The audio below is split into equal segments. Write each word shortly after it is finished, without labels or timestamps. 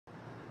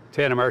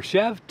Tanimar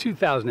Chev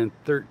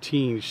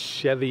 2013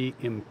 Chevy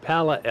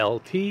Impala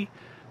LT,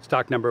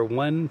 stock number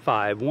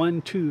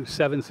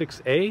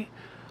 151276A,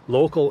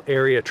 local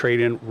area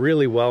trade-in,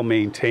 really well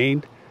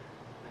maintained.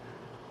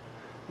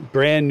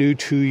 Brand new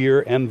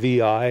 2-year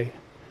MVI,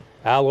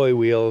 alloy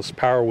wheels,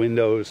 power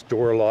windows,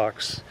 door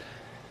locks,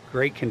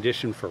 great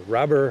condition for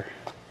rubber,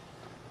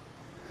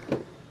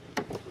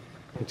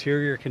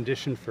 interior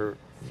condition for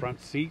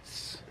front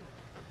seats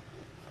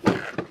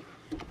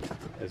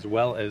as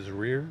well as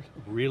rear,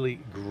 really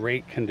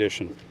great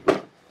condition.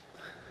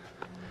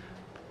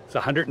 It's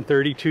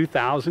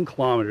 132,000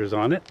 kilometers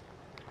on it.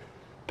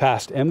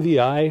 Passed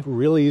MVI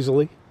real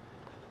easily.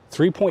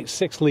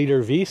 3.6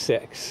 liter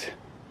V6.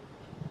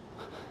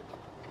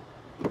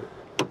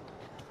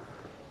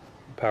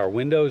 Power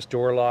windows,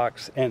 door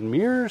locks, and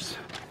mirrors.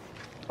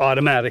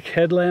 Automatic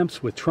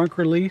headlamps with trunk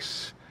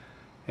release.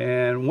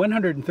 And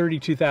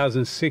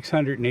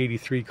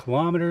 132,683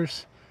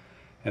 kilometers.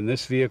 And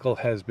this vehicle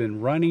has been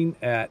running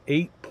at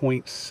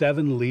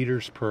 8.7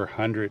 liters per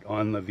 100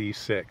 on the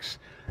V6.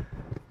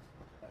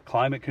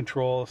 Climate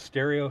control,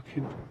 stereo,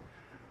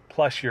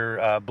 plus your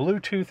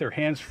Bluetooth or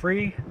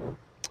hands-free,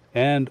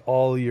 and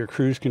all your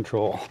cruise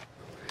control.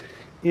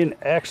 In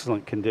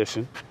excellent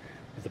condition.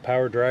 With the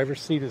power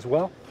driver's seat as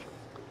well.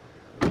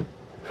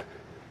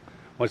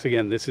 Once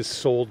again, this is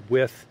sold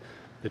with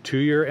the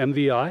 2-year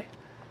MVI,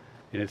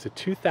 and it's a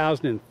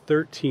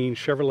 2013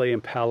 Chevrolet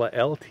Impala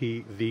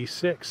LT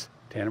V6.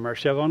 Tanimar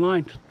Chev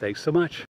Online. Thanks so much.